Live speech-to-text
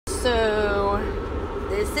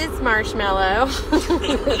This is Marshmallow.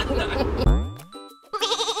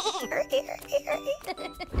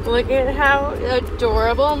 Look at how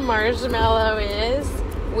adorable Marshmallow is.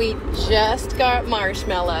 We just got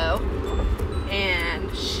Marshmallow,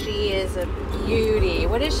 and she is a beauty.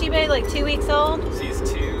 What is she, babe? Like 2 weeks old? She's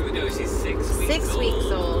 6 weeks 6 weeks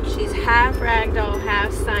old. She's half ragdoll,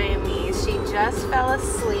 half Siamese. She just fell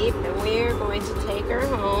asleep, and we are going to take her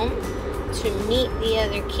home to meet the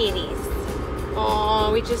other kitties.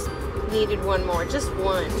 Oh, we just needed one more. Just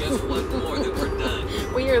one. Just one more, then we're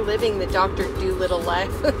done. We are living the Dr. Dolittle life.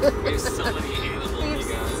 We have so many animals,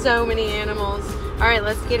 you guys. So many animals. All right,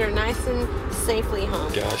 let's get her nice and safely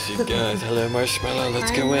home. Gosh, you guys. Hello, Marshmallow.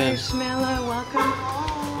 Let's go in. Marshmallow, welcome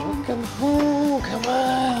home. Welcome home. Come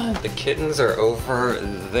on. The kittens are over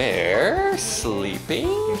there sleeping.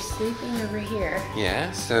 You're sleeping over here.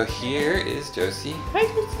 Yeah, so here is Josie. Hi,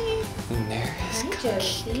 Josie. And there is Hi,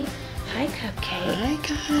 Josie. Hi, Cupcake. Hi,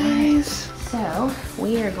 guys. So,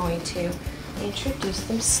 we are going to introduce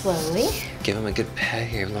them slowly. Give them a good pet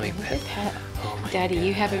here. Let me pet. Good pet. Oh my Daddy,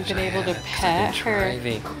 you haven't been able to pet her.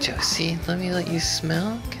 Josie, let me let you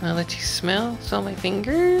smell. Can I let you smell? Smell my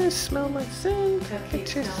fingers? Smell my scent?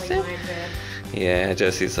 Yeah,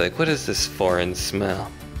 Josie's like, what is this foreign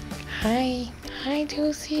smell? Hi. Hi,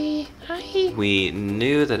 Josie. Hi. We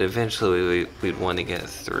knew that eventually we'd want to get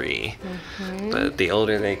 3. But the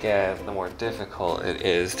older they get, the more difficult it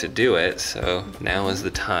is to do it. So now is the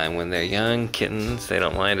time when they're young kittens, they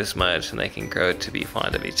don't mind as much, and they can grow to be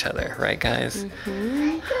fond of each other. Right, guys?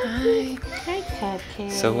 Hi. Hi, Cupcake.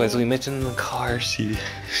 So as we mentioned in the car, she's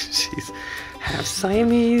half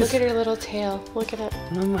Siamese. Look at her little tail. Look at it.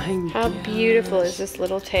 Oh my How gosh. beautiful is this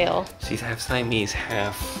little tail? She's half Siamese,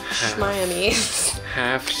 half Siamese.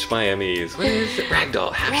 half Siamese. What is it?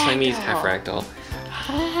 Ragdoll. Half Siamese, half ragdoll.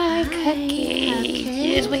 Hi, Cupcake.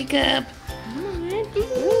 Yes, wake up.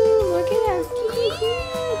 Ooh, look at how cute.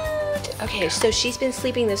 Okay, so she's been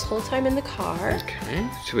sleeping this whole time in the car. Okay.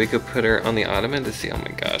 Should we go put her on the ottoman to see? Oh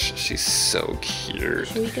my gosh, she's so cute.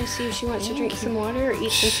 Should we go see if she wants to drink some water or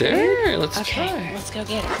eat some food? Sure, let's Okay, try. let's go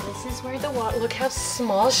get her. This is where the water. Look how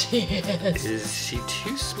small she is. Is she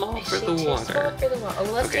too small Is for she the too water? small for the water?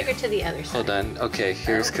 Oh, let's Okay. take her to the other side. Hold on. Okay,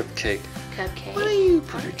 here's Cupcake. Cupcake. Why do you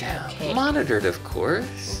put her down? Cupcake. Monitored, of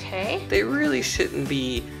course. Okay. They really shouldn't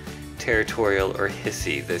be territorial or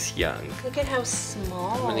hissy this young. Look at how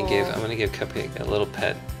small. I'm gonna give Cupcake a little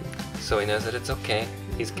pet so he knows that it's okay.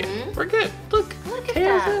 He's good. Mhm. We're good. Look. Look at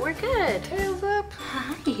Tails that. up. We're good. Tails up.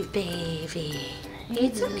 Hi, baby.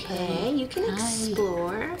 It's okay. You can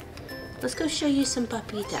explore. Let's go show you some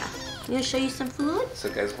papita. You gonna show you some food? So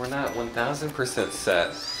guys, we're not 1000%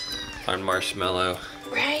 set on Marshmallow,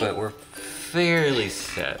 Right. but we're fairly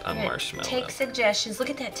set on Marshmallow. Take suggestions. Look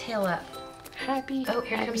at that tail up. Happy. Oh,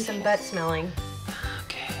 here comes some butt smelling.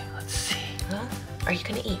 Okay, let's see. Huh? Are you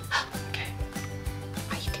gonna eat? Okay.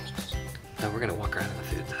 Are you gonna eat? No, we're gonna walk around in the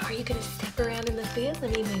food though. Are you gonna step around in the food?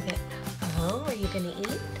 Let me move it. Oh, are you gonna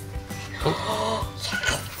eat? Oh.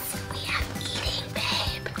 Yes, we have eating,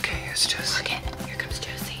 babe. Okay, here's Josie. Look at, here comes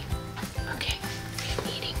Josie. Okay, we have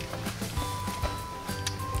eating.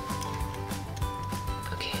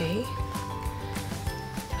 Okay.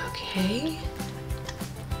 Okay.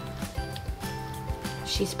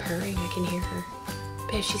 She's purring, I can hear her.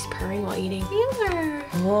 Babe, she's purring while eating. Feel her.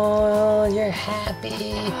 Oh, you're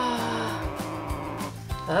happy.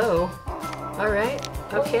 Oh, all right,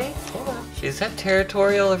 okay. Is that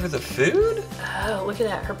territorial over the food? Oh, look at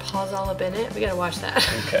that, her paw's all up in it. We gotta watch that.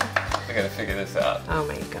 Okay, I gotta figure this out. Oh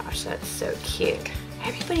my gosh, that's so cute.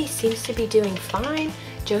 Everybody seems to be doing fine.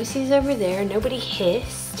 Josie's over there, nobody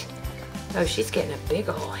hissed. Oh, she's getting a big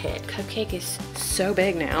ol' hit. Cupcake is so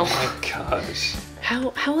big now. Oh my gosh.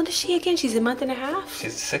 How old is she again? She's a month and a half?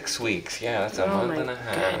 She's 6 weeks. Yeah, that's a Oh month my and a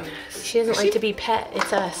half. goodness. She doesn't like to be pet.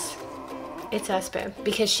 It's us. It's us, babe.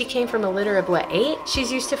 Because she came from a litter of what, 8? She's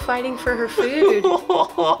used to fighting for her food.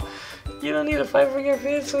 You don't need to fight for your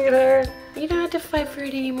food, sweetheart. You don't have to fight for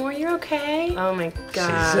it anymore. You're okay. Oh my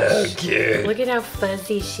gosh. She's so cute. Look at how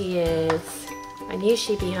fuzzy she is. I knew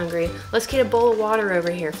she'd be hungry. Let's get a bowl of water over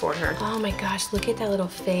here for her. Oh my gosh, look at that little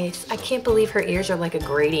face. I can't believe her ears are like a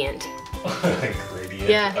gradient. Gradient.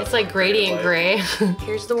 Yeah, it's like gradient gray.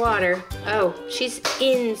 Here's the water. Oh, she's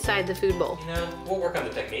inside the food bowl. You know, we'll work on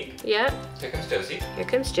the technique. Yep. Here comes Josie. Here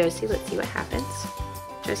comes Josie. Let's see what happens.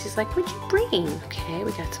 Josie's like, what'd you bring? Okay,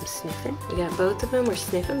 we got some sniffing. We got both of them. We're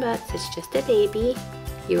sniffing butts. It's just a baby.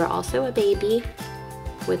 You are also a baby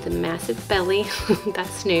with a massive belly.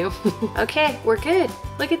 That's new. Okay, we're good.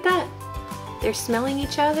 Look at that. They're smelling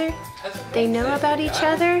each other. They know about each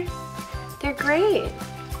other. They're great.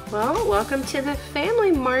 Well, welcome to the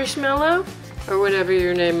family, Marshmallow. or whatever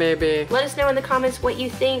your name may be. Let us know in the comments what you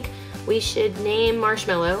think we should name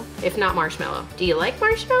Marshmallow, if not Marshmallow. Do you like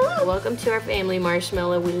Marshmallow? Welcome to our family,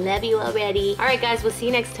 Marshmallow. We love you already. All right, guys, we'll see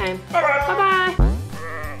you next time. Bye-bye. Bye-bye.